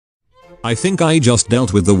I think I just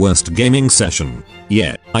dealt with the worst gaming session.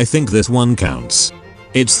 Yeah, I think this one counts.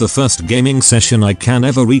 It's the first gaming session I can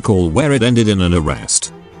ever recall where it ended in an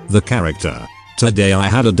arrest. The character. Today I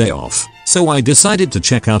had a day off, so I decided to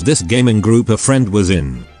check out this gaming group a friend was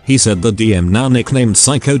in. He said the DM, now nicknamed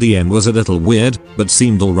ʀɪᴏ, was a little weird, but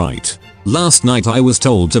seemed alright. Last night I was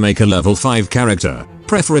told to make a level 5 character,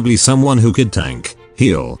 preferably someone who could tank,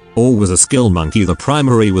 heal, or was a skill monkey. The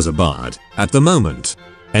primary was a bard, at the moment.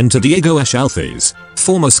 Enter Diego Alves,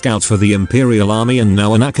 former scout for the Imperial Army and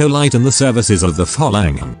now an acolyte in the services of the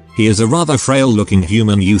Phalanx. He is a rather frail looking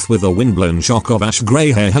human youth with a windblown shock of ash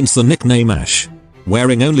grey hair, hence the nickname Ash.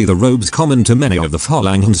 Wearing only the robes common to many of the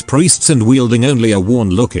Phalanx's priests and wielding only a worn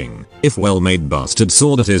looking, if well made bastard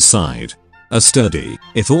sword at his side. A sturdy,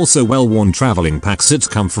 if also well worn traveling pack sits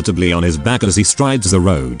comfortably on his back as he strides the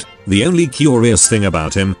road. The only curious thing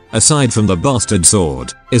about him, aside from the bastard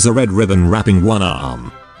sword, is a red ribbon wrapping one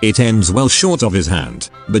arm. It ends well short of his hand,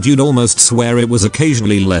 but you'd almost swear it was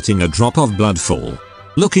occasionally letting a drop of blood fall.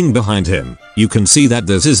 Looking behind him, you can see that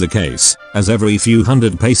this is the case, as every few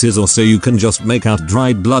hundred paces or so you can just make out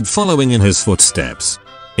dried blood following in his footsteps.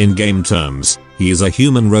 In game terms, he is a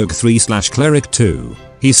human rogue 3/cleric 2.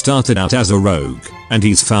 He started out as a rogue, and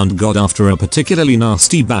he's found God after a particularly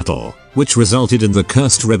nasty battle, which resulted in the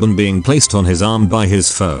cursed ribbon being placed on his arm by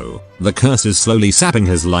his foe. The curse is slowly sapping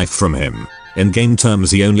his life from him. In game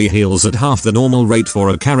terms, he only heals at half the normal rate for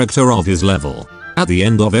a character of his level. At the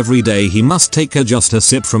end of every day he must take just a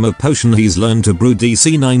sip from a potion he's learned to brew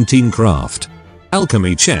DC 19 craft.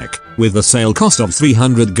 Alchemy check, with a sale cost of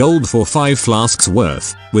 300 gold for 5 flasks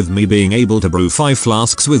worth, with me being able to brew 5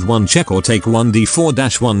 flasks with 1 check or take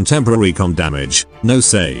 1d4-1 temporary con damage, no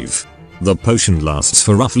save. The potion lasts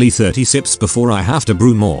for roughly 30 sips before I have to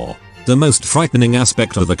brew more. The most frightening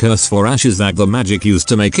aspect of the curse for Ash is that the magic used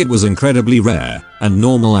to make it was incredibly rare, and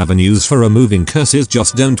normal avenues for removing curses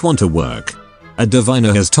just don't want to work. A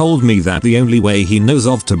diviner has told me that the only way he knows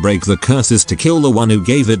of to break the curse is to kill the one who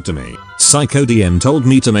gave it to me. ʀɪᴏ told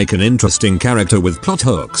me to make an interesting character with plot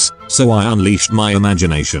hooks, so I unleashed my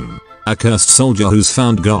imagination. A cursed soldier who's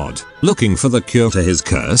found God, looking for the cure to his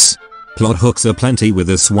curse. Plot hooks are plenty with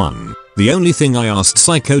this one. The only thing I asked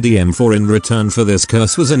ʀɪᴏ for in return for this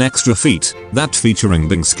curse was an extra feat, that featuring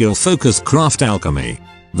being skill focused craft alchemy.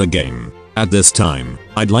 The game. At this time,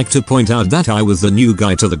 I'd like to point out that I was the new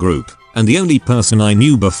guy to the group, and the only person I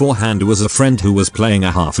knew beforehand was a friend who was playing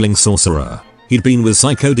a halfling sorcerer. He'd been with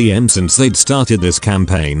ʀɪᴏ since they'd started this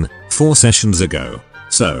campaign, 4 sessions ago.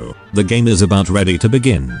 So, the game is about ready to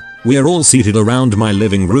begin. We're all seated around my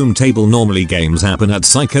living room table. Normally games happen at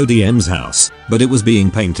ʀɪᴏ's house, but it was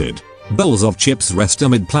being painted. Bowls of chips rest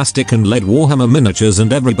amid plastic and lead Warhammer miniatures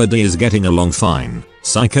and everybody is getting along fine.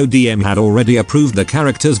 ʀɪᴏ had already approved the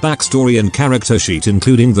character's backstory and character sheet,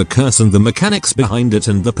 including the curse and the mechanics behind it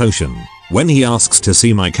and the potion. When he asks to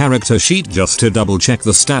see my character sheet just to double check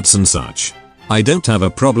the stats and such, I don't have a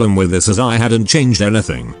problem with this as I hadn't changed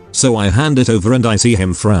anything, so I hand it over and I see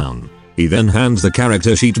him frown. He then hands the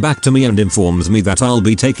character sheet back to me and informs me that I'll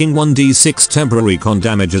be taking 1d6 temporary con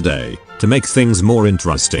damage a day, to make things more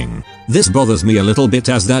interesting. This bothers me a little bit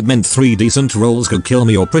as that meant 3 decent rolls could kill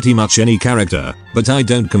me or pretty much any character, but I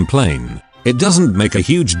don't complain. It doesn't make a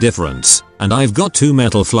huge difference, and I've got 2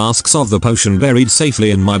 metal flasks of the potion buried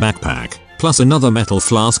safely in my backpack, plus another metal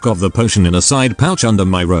flask of the potion in a side pouch under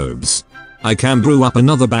my robes. I can brew up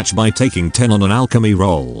another batch by taking 10 on an alchemy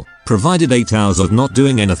roll, provided 8 hours of not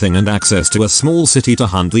doing anything and access to a small city to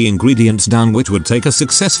hunt the ingredients down, which would take a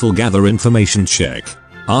successful gather information check.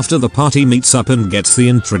 After the party meets up and gets the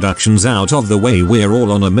introductions out of the way, we're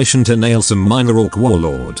all on a mission to nail some minor orc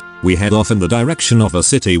warlord. We head off in the direction of a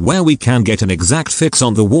city where we can get an exact fix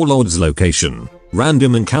on the warlord's location.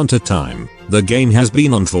 Random encounter time. The game has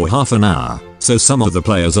been on for half an hour, so some of the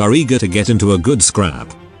players are eager to get into a good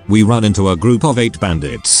scrap. We run into a group of 8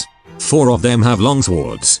 bandits. 4 of them have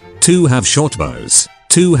longswords, 2 have short bows,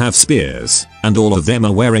 2 have spears, and all of them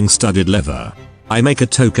are wearing studded leather. I make a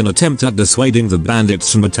token attempt at dissuading the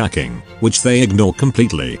bandits from attacking, which they ignore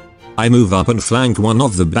completely. I move up and flank one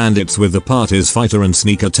of the bandits with the party's fighter and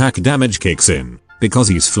sneak attack damage kicks in, because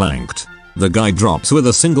he's flanked. The guy drops with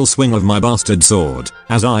a single swing of my bastard sword,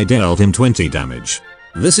 as I dealt him 20 damage.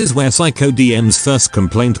 This is where ʀɪᴏ's first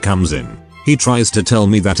complaint comes in. He tries to tell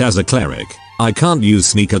me that as a cleric, I can't use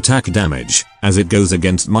sneak attack damage, as it goes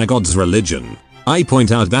against my god's religion. I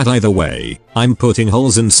point out that either way, I'm putting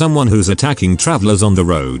holes in someone who's attacking travelers on the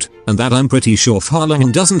road, and that I'm pretty sure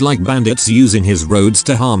Phalanx doesn't like bandits using his roads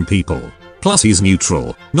to harm people. Plus he's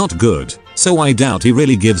neutral, not good, so I doubt he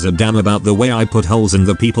really gives a damn about the way I put holes in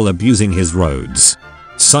the people abusing his roads.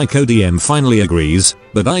 Psycho DM finally agrees,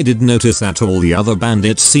 but I did notice that all the other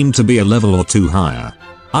bandits seemed to be a level or two higher.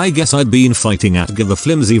 I guess I'd been fighting at the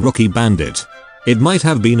flimsy rookie bandit. It might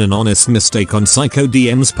have been an honest mistake on Psycho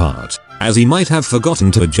DM's part, as he might have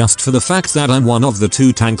forgotten to adjust for the fact that I'm one of the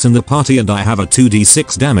 2 tanks in the party and I have a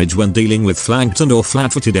 2d6 damage when dealing with flanked and or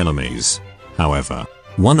flat-footed enemies. However,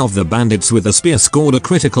 one of the bandits with a spear scored a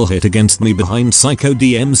critical hit against me behind Psycho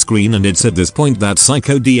DM's screen, and it's at this point that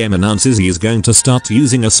Psycho DM announces he is going to start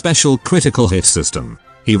using a special critical hit system.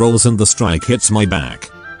 He rolls and the strike hits my back.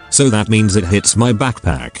 So that means it hits my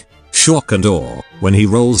backpack. Shock and awe, when he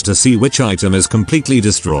rolls to see which item is completely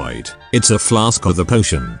destroyed. It's a flask of the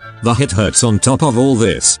potion. The hit hurts on top of all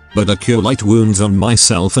this, but I cure light wounds on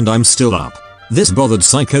myself and I'm still up. This bothered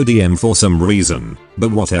Psycho DM for some reason,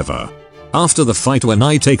 but whatever. After the fight, when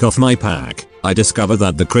I take off my pack, I discover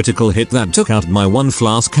that the critical hit that took out my one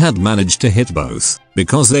flask had managed to hit both,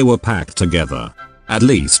 because they were packed together. At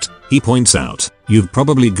least, he points out, you've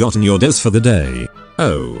probably gotten your dose for the day.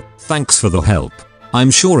 Oh, thanks for the help.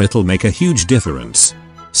 I'm sure it'll make a huge difference.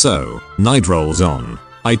 So, night rolls on.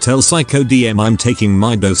 I tell Psycho DM I'm taking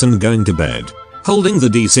my dose and going to bed. Holding the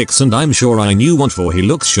d6, and I'm sure I knew what for. He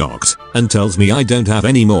looks shocked and tells me I don't have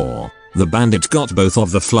any more. The bandit got both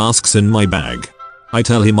of the flasks in my bag. I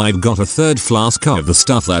tell him I've got a 3rd flask of the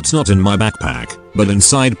stuff that's not in my backpack, but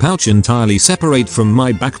inside pouch entirely separate from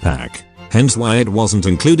my backpack. Hence why it wasn't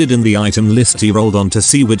included in the item list. He rolled on to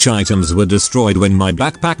see which items were destroyed when my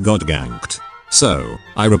backpack got ganked. So,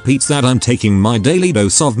 I repeat that I'm taking my daily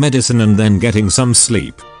dose of medicine and then getting some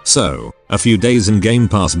sleep. So, a few days in game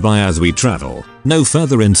pass by as we travel. No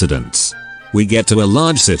further incidents. We get to a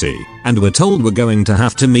large city, and we're told we're going to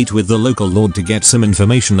have to meet with the local lord to get some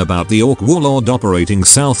information about the orc warlord operating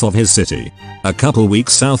south of his city. A couple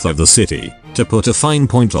weeks south of the city, to put a fine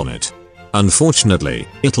point on it. Unfortunately,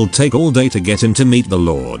 it'll take all day to get in to meet the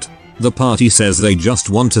lord. The party says they just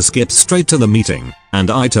want to skip straight to the meeting,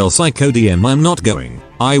 and I tell Psycho DM I'm not going.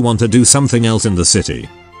 I want to do something else in the city.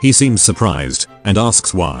 He seems surprised, and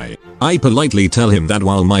asks why. I politely tell him that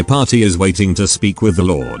while my party is waiting to speak with the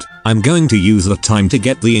lord, I'm going to use the time to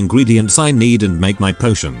get the ingredients I need and make my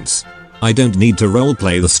potions. I don't need to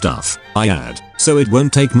roleplay the stuff, I add, so it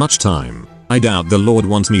won't take much time. I doubt the lord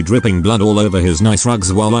wants me dripping blood all over his nice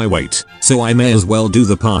rugs while I wait, so I may as well do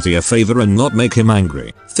the party a favor and not make him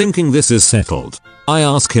angry. Thinking this is settled, I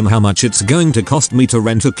ask him how much it's going to cost me to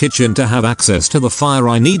rent a kitchen to have access to the fire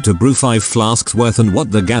I need to brew 5 flasks worth, and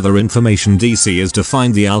what the gather information DC is to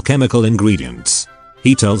find the alchemical ingredients.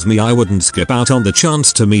 He tells me I wouldn't skip out on the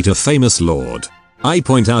chance to meet a famous lord. I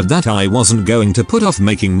point out that I wasn't going to put off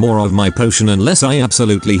making more of my potion unless I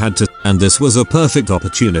absolutely had to, and this was a perfect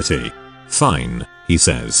opportunity. Fine, he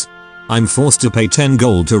says. I'm forced to pay 10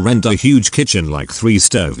 gold to rent a huge kitchen like 3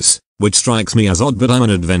 stoves, which strikes me as odd, but I'm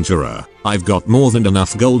an adventurer. I've got more than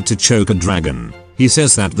enough gold to choke a dragon. He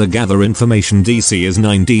says that the gather information DC is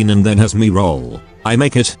 19 and then has me roll. I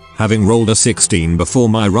make it, having rolled a 16 before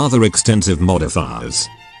my rather extensive modifiers.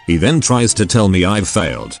 He then tries to tell me I've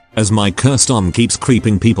failed, as my cursed arm keeps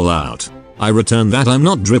creeping people out. I return that I'm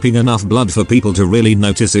not dripping enough blood for people to really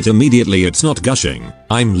notice it immediately. It's not gushing.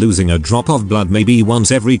 I'm losing a drop of blood maybe once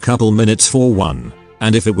every couple minutes for one.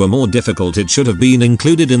 And if it were more difficult it should have been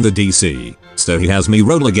included in the DC. So he has me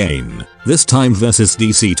roll again, this time versus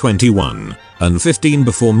DC 21, and 15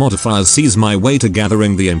 before modifiers sees my way to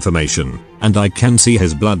gathering the information, and I can see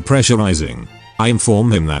his blood pressure rising. I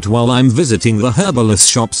inform him that while I'm visiting the herbalist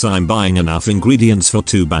shops I'm buying enough ingredients for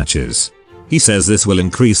 2 batches. He says this will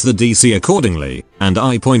increase the DC accordingly, and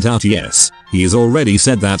I point out yes, he's already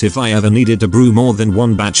said that if I ever needed to brew more than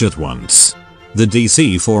 1 batch at once, the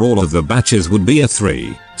DC for all of the batches would be a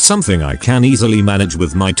 3, something I can easily manage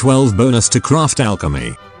with my 12 bonus to craft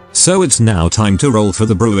alchemy. So it's now time to roll for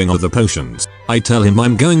the brewing of the potions. I tell him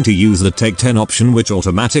I'm going to use the take 10 option, which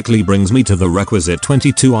automatically brings me to the requisite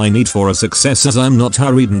 22 I need for a success, as I'm not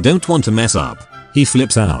hurried and don't want to mess up. He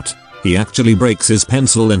flips out. He actually breaks his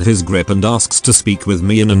pencil in his grip and asks to speak with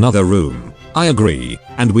me in another room. I agree,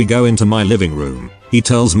 and we go into my living room. He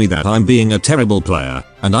tells me that I'm being a terrible player,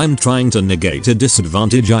 and I'm trying to negate a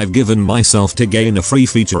disadvantage I've given myself to gain a free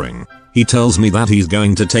featuring. He tells me that he's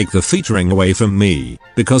going to take the featuring away from me,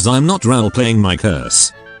 because I'm not roleplaying my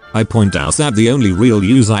curse. I point out that the only real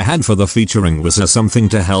use I had for the featuring was as something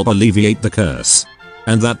to help alleviate the curse.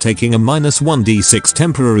 And that taking a -1d6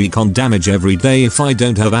 temporary con damage every day if I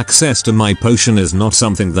don't have access to my potion is not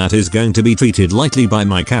something that is going to be treated lightly by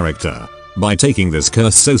my character. By taking this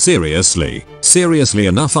curse so seriously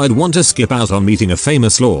enough I'd want to skip out on meeting a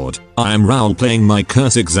famous lord. I am roleplaying my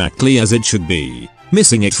curse exactly as it should be.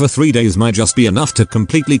 Missing it for 3 days might just be enough to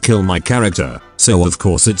completely kill my character, so of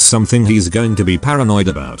course it's something he's going to be paranoid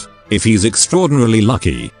about. If he's extraordinarily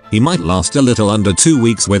lucky, he might last a little under 2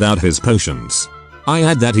 weeks without his potions. I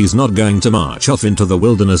add that he's not going to march off into the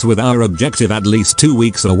wilderness with our objective at least 2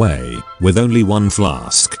 weeks away, with only 1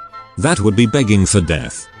 flask. That would be begging for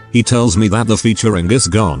death. He tells me that the featuring is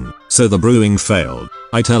gone, so the brewing failed.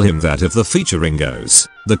 I tell him that if the featuring goes,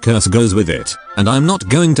 the curse goes with it, and I'm not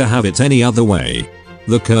going to have it any other way.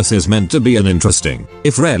 The curse is meant to be an interesting,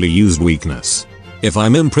 if rarely used weakness. If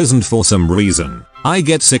I'm imprisoned for some reason, I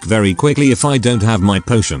get sick very quickly if I don't have my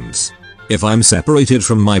potions. If I'm separated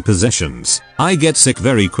from my possessions, I get sick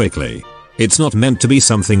very quickly. It's not meant to be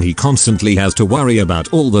something he constantly has to worry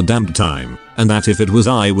about all the damned time, and that if it was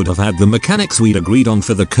I would have had the mechanics we'd agreed on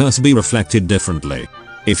for the curse be reflected differently.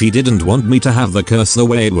 If he didn't want me to have the curse the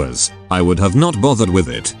way it was, I would have not bothered with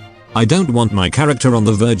it. I don't want my character on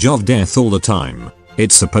the verge of death all the time.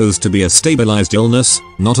 It's supposed to be a stabilized illness,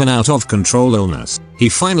 not an out-of-control illness. He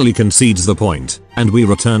finally concedes the point, and we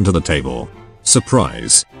return to the table.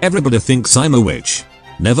 Surprise, everybody thinks I'm a witch.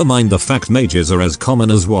 Never mind the fact mages are as common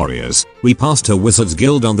as warriors. We passed a wizard's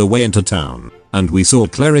guild on the way into town, and we saw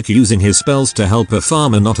cleric using his spells to help a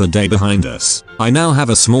farmer not a day behind us. I now have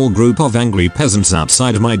a small group of angry peasants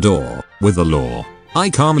outside my door, with the law. I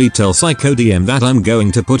calmly tell ʀɪᴏ that I'm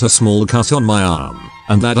going to put a small cut on my arm,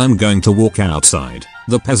 and that I'm going to walk outside.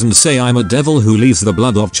 The peasants say I'm a devil who leaves the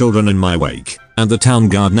blood of children in my wake, and the town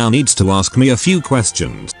guard now needs to ask me a few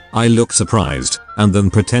questions. I look surprised, and then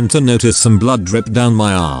pretend to notice some blood drip down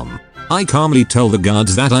my arm. I calmly tell the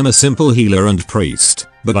guards that I'm a simple healer and priest,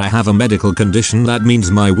 but I have a medical condition that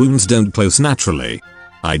means my wounds don't close naturally.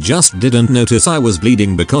 I just didn't notice I was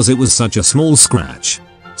bleeding because it was such a small scratch.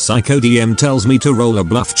 ʀɪᴏ tells me to roll a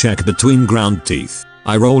bluff check between ground teeth.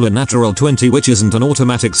 I roll a natural 20, which isn't an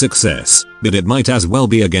automatic success, but it might as well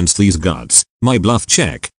be against these guards. My bluff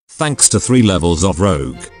check, thanks to 3 levels of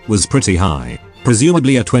rogue, was pretty high.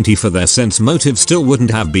 Presumably a 20 for their sense motive still wouldn't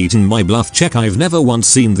have beaten my bluff check. I've never once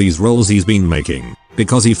seen these rolls he's been making,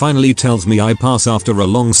 because he finally tells me I pass after a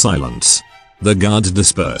long silence. The guards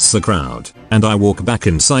disperse the crowd, and I walk back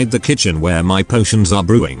inside the kitchen where my potions are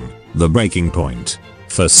brewing. The breaking point.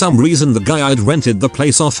 For some reason the guy I'd rented the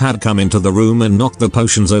place off had come into the room and knocked the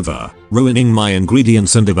potions over, ruining my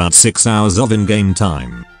ingredients and about 6 hours of in-game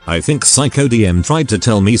time. I think ʀɪᴏ tried to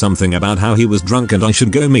tell me something about how he was drunk and I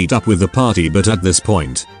should go meet up with the party, but at this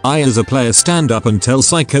point, I as a player stand up and tell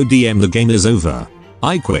ʀɪᴏ the game is over.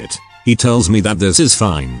 I quit. He tells me that this is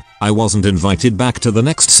fine, I wasn't invited back to the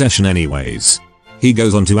next session anyways. He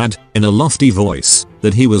goes on to add, in a lofty voice,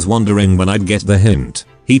 that he was wondering when I'd get the hint.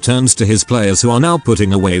 He turns to his players who are now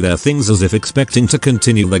putting away their things as if expecting to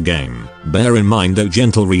continue the game. Bear in mind, oh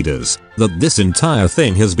gentle readers, that this entire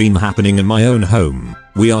thing has been happening in my own home.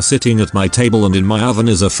 We are sitting at my table and in my oven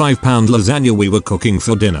is a 5-pound lasagna we were cooking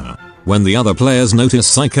for dinner. When the other players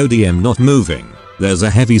notice ʀɪᴏ not moving, there's a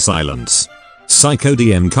heavy silence.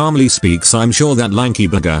 ʀɪᴏ calmly speaks, I'm sure that lanky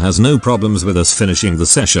bugger has no problems with us finishing the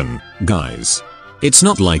session, guys. It's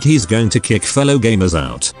not like he's going to kick fellow gamers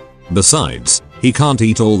out. Besides, he can't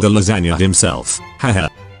eat all the lasagna himself, haha.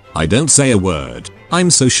 I don't say a word. I'm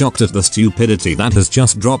so shocked at the stupidity that has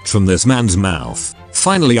just dropped from this man's mouth.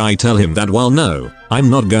 Finally I tell him that while no, I'm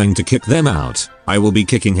not going to kick them out, I will be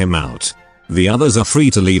kicking him out. The others are free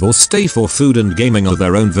to leave or stay for food and gaming of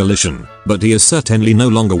their own volition, but he is certainly no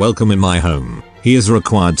longer welcome in my home. He is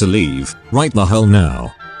required to leave, right the hell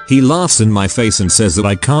now. He laughs in my face and says that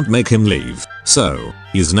I can't make him leave, so,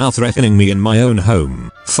 he's now threatening me in my own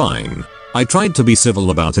home. Fine. I tried to be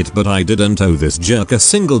civil about it, but I didn't owe this jerk a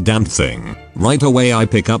single damn thing. Right away I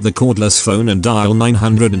pick up the cordless phone and dial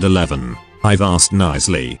 911. I've asked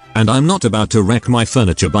nicely, and I'm not about to wreck my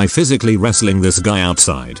furniture by physically wrestling this guy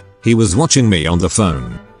outside. He was watching me on the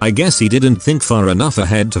phone. I guess he didn't think far enough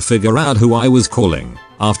ahead to figure out who I was calling.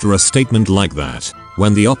 After a statement like that,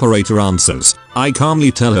 when the operator answers, I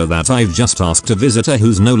calmly tell her that I've just asked a visitor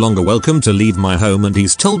who's no longer welcome to leave my home and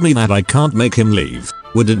he's told me that I can't make him leave.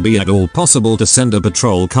 Would it be at all possible to send a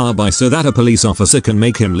patrol car by so that a police officer can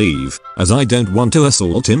make him leave, as I don't want to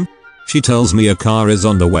assault him? She tells me a car is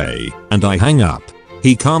on the way, and I hang up.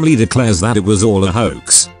 He calmly declares that it was all a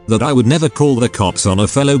hoax, that I would never call the cops on a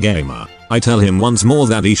fellow gamer. I tell him once more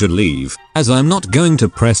that he should leave, as I'm not going to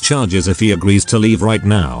press charges if he agrees to leave right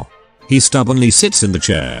now. He stubbornly sits in the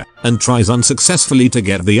chair, and tries unsuccessfully to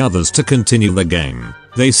get the others to continue the game.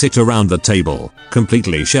 They sit around the table,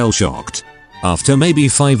 completely shell-shocked. After maybe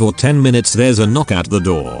 5 or 10 minutes there's a knock at the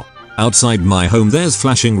door. Outside my home there's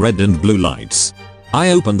flashing red and blue lights.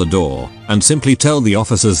 I open the door and simply tell the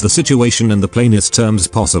officers the situation in the plainest terms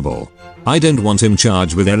possible. I don't want him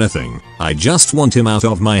charged with anything, I just want him out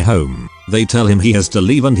of my home. They tell him he has to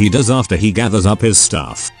leave and he does after he gathers up his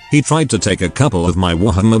stuff. He tried to take a couple of my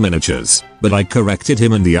Warhammer miniatures, but I corrected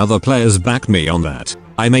him and the other players backed me on that.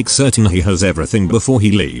 I make certain he has everything before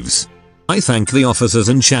he leaves. I thank the officers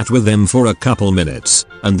and chat with them for a couple minutes,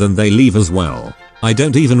 and then they leave as well. I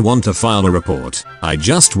don't even want to file a report, I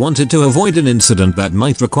just wanted to avoid an incident that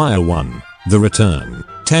might require one. The return.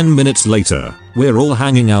 10 minutes later, we're all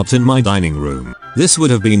hanging out in my dining room. This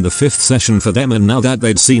would have been the 5th session for them, and now that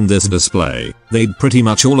they'd seen this display, they'd pretty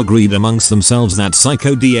much all agreed amongst themselves that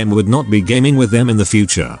Psycho DM would not be gaming with them in the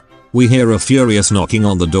future. We hear a furious knocking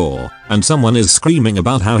on the door, and someone is screaming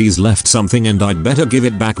about how he's left something and I'd better give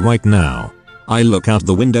it back right now. I look out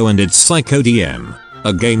the window and it's Psycho DM.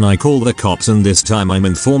 Again I call the cops and this time I'm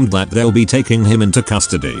informed that they'll be taking him into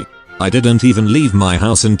custody. I didn't even leave my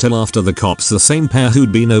house until after the cops, the same pair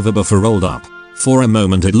who'd been over before, rolled up. For a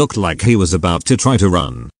moment it looked like he was about to try to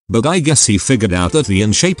run, but I guess he figured out that the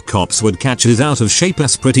in-shape cops would catch his out of shape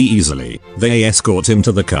ass pretty easily. They escort him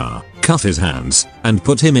to the car, cuff his hands, and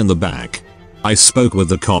put him in the back. I spoke with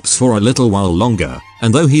the cops for a little while longer,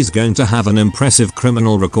 and though he's going to have an impressive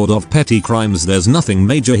criminal record of petty crimes, there's nothing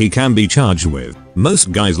major he can be charged with.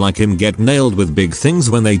 Most guys like him get nailed with big things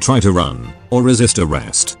when they try to run or resist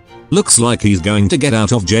arrest. Looks like he's going to get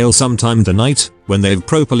out of jail sometime tonight. When they've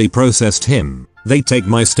properly processed him, they take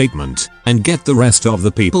my statement and get the rest of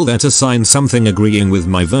the people there to sign something agreeing with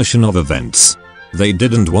my version of events. They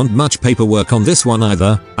didn't want much paperwork on this one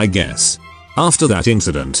either, I guess. After that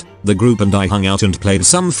incident, the group and I hung out and played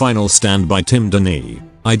some Final Stand by d&dgreentext.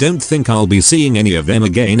 I don't think I'll be seeing any of them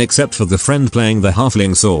again except for the friend playing the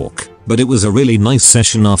halfling Sork, but it was a really nice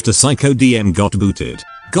session after Psycho DM got booted.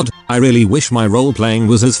 God, I really wish my role playing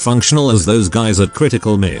was as functional as those guys at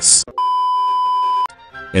Critical Miss.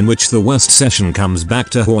 In which the worst session comes back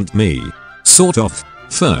to haunt me. Sort of.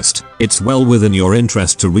 First, it's well within your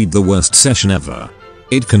interest to read the worst session ever.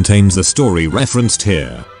 It contains the story referenced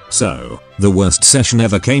here. So, the worst session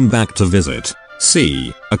ever came back to visit.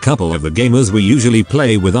 See, a couple of the gamers we usually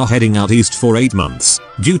play with are heading out east for 8 months,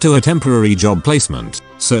 due to a temporary job placement,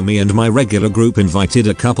 so me and my regular group invited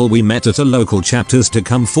a couple we met at a local chapters to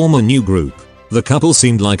come form a new group. The couple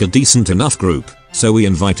seemed like a decent enough group, so we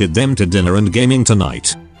invited them to dinner and gaming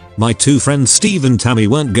tonight. My two friends Steve and Tammy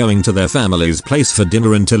weren't going to their family's place for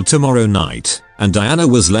dinner until tomorrow night, and Diana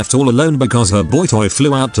was left all alone because her boy toy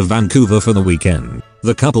flew out to Vancouver for the weekend.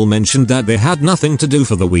 The couple mentioned that they had nothing to do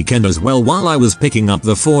for the weekend as well while I was picking up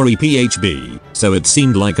the 4E so it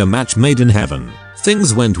seemed like a match made in heaven.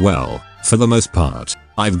 Things went well, for the most part.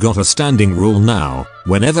 I've got a standing rule now,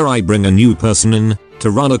 whenever I bring a new person in,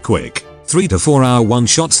 to run a quick 3 to 4 hour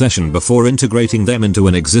one-shot session before integrating them into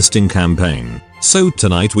an existing campaign. So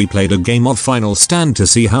tonight we played a game of Final Stand to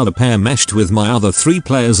see how the pair meshed with my other 3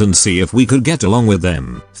 players and see if we could get along with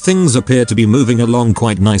them. Things appear to be moving along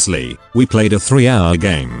quite nicely. We played a 3-hour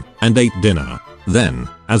game and ate dinner. Then,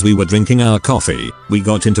 as we were drinking our coffee, we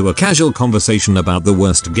got into a casual conversation about the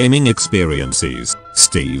worst gaming experiences.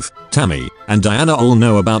 Steve, Tammy, and Diana all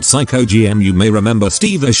know about Psycho GM. You may remember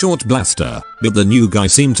Steve, a short blaster, but the new guy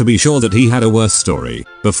seemed to be sure that he had a worse story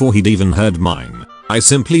before he'd even heard mine. I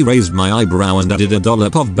simply raised my eyebrow and added a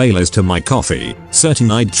dollop of Baileys to my coffee, certain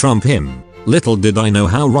I'd trump him. Little did I know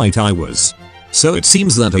how right I was. So it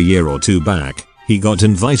seems that a year or 2 back, he got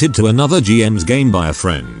invited to another GM's game by a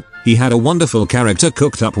friend. He had a wonderful character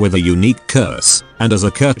cooked up with a unique curse, and as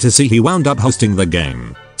a courtesy he wound up hosting the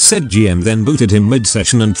game. Said GM then booted him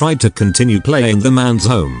mid-session and tried to continue playing the man's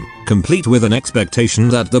home, complete with an expectation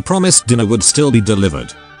that the promised dinner would still be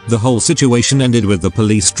delivered. The whole situation ended with the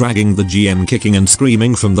police dragging the GM kicking and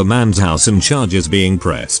screaming from the man's house and charges being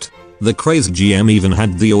pressed. The crazed GM even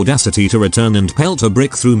had the audacity to return and pelt a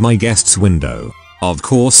brick through my guest's window. Of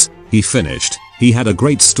course, he finished. He had a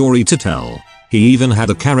great story to tell. He even had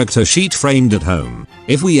a character sheet framed at home.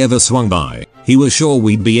 If we ever swung by, he was sure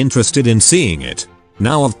we'd be interested in seeing it.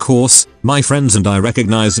 Now of course, my friends and I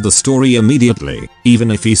recognized the story immediately, even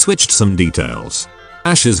if he switched some details.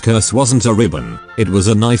 Ash's curse wasn't a ribbon, it was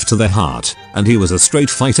a knife to the heart, and he was a straight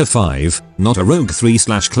fighter 5, not a rogue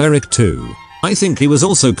 3/cleric 2. I think he was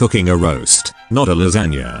also cooking a roast, not a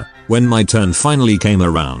lasagna. When my turn finally came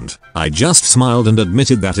around, I just smiled and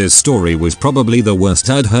admitted that his story was probably the worst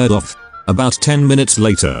I'd heard of. About 10 minutes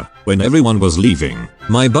later, when everyone was leaving,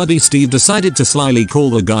 my buddy Steve decided to slyly call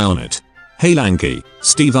the guy on it. "Hey Lanky,"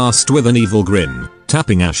 Steve asked with an evil grin,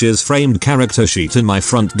 tapping Ash's framed character sheet in my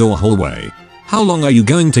front door hallway. "How long are you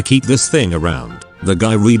going to keep this thing around?" The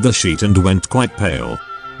guy read the sheet and went quite pale.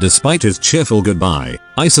 Despite his cheerful goodbye,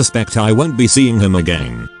 I suspect I won't be seeing him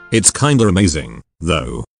again. It's kinda amazing,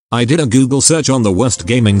 though. I did a Google search on the worst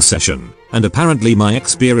gaming session, and apparently my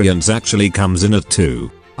experience actually comes in at 2.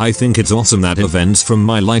 I think it's awesome that events from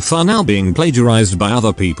my life are now being plagiarized by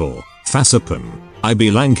other people. Fassapun. I be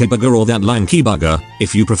lanky bugger or that lanky bugger,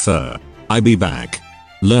 if you prefer. I be back.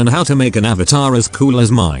 Learn how to make an avatar as cool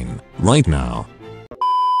as mine, right now.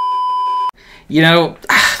 You know,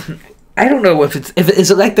 I don't know if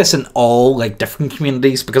is it like this in all like different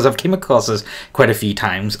communities, because I've came across this quite a few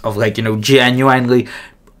times of like, you know, genuinely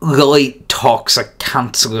really toxic,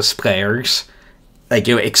 cancerous players. Like,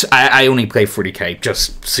 you know, I only play 40k,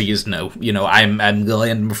 just so you know. You know, I'm really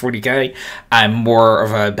into 40k. I'm more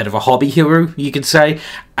of a bit of a hobby hero, you could say.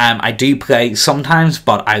 I do play sometimes,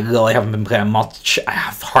 but I really haven't been playing much. I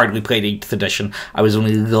have hardly played 8th edition. I was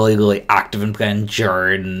only really active in playing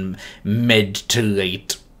during mid to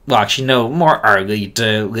late. Well, actually, no, more early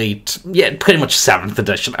to late. Yeah, pretty much 7th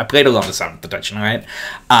edition. I played a lot of 7th edition, right?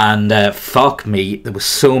 And fuck me, there was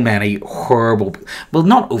so many horrible... Well,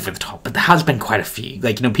 not over the top, but there has been quite a few.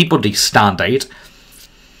 Like, you know, people do stand out.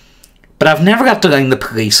 But I've never got to ring the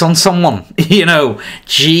police on someone. You know,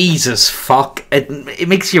 Jesus, fuck. It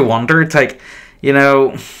makes you wonder. It's like, you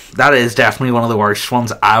know, that is definitely one of the worst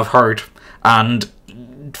ones I've heard. And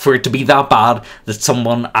for it to be that bad that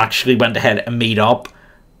someone actually went ahead and made up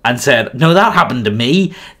and said, no, that happened to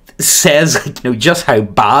me, says, like, you know, just how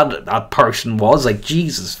bad that person was. Like,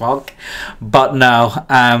 Jesus fuck. But no,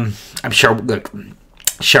 I'm sure, look,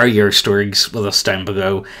 share your stories with us down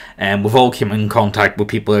below. We've all come in contact with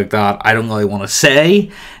people like that. I don't really want to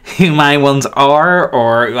say who my ones are,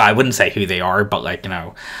 or I wouldn't say who they are, but like, you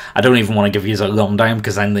know, I don't even want to give you a rundown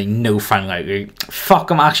because I'm like, no fan like, fuck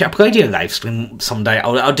them. Actually, I'll probably do a live stream someday.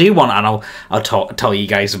 I'll do one, and I'll tell you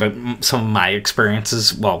guys about some of my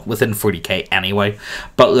experiences, well, within 40k anyway.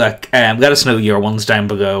 But look, let us know your ones down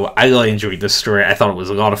below. I really enjoyed this story. I thought it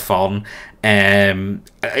was a lot of fun.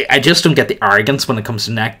 I just don't get the arrogance when it comes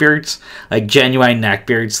to neckbeards, like genuine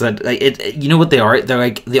neckbeards that, like, you know what they are? They're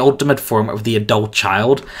like the ultimate form of the adult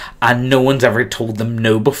child, and no one's ever told them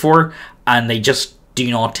no before, and they just do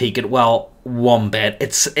not take it well one bit.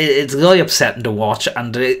 It's really upsetting to watch,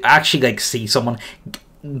 and to actually like see someone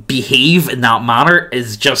behave in that manner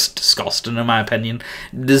is just disgusting in my opinion.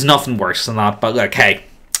 There's nothing worse than that. But like, hey,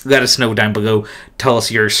 let us know down below, tell us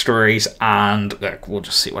your stories, and look, we'll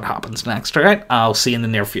just see what happens next, alright? I'll see you in the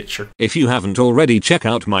near future. If you haven't already, check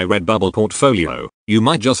out my Redbubble portfolio. You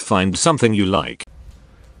might just find something you like.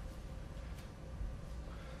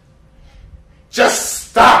 Just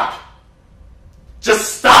stop!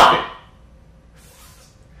 Just stop it!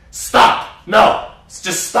 Stop! No!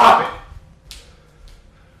 Just stop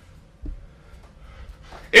it!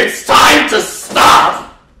 It's time to stop!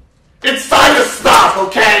 It's time to stop,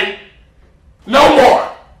 okay? No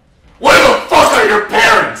more! Where the fuck are your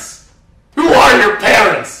parents? Who are your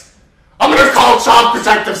parents? I'm gonna call Child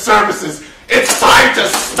Protective Services. It's time to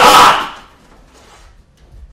stop!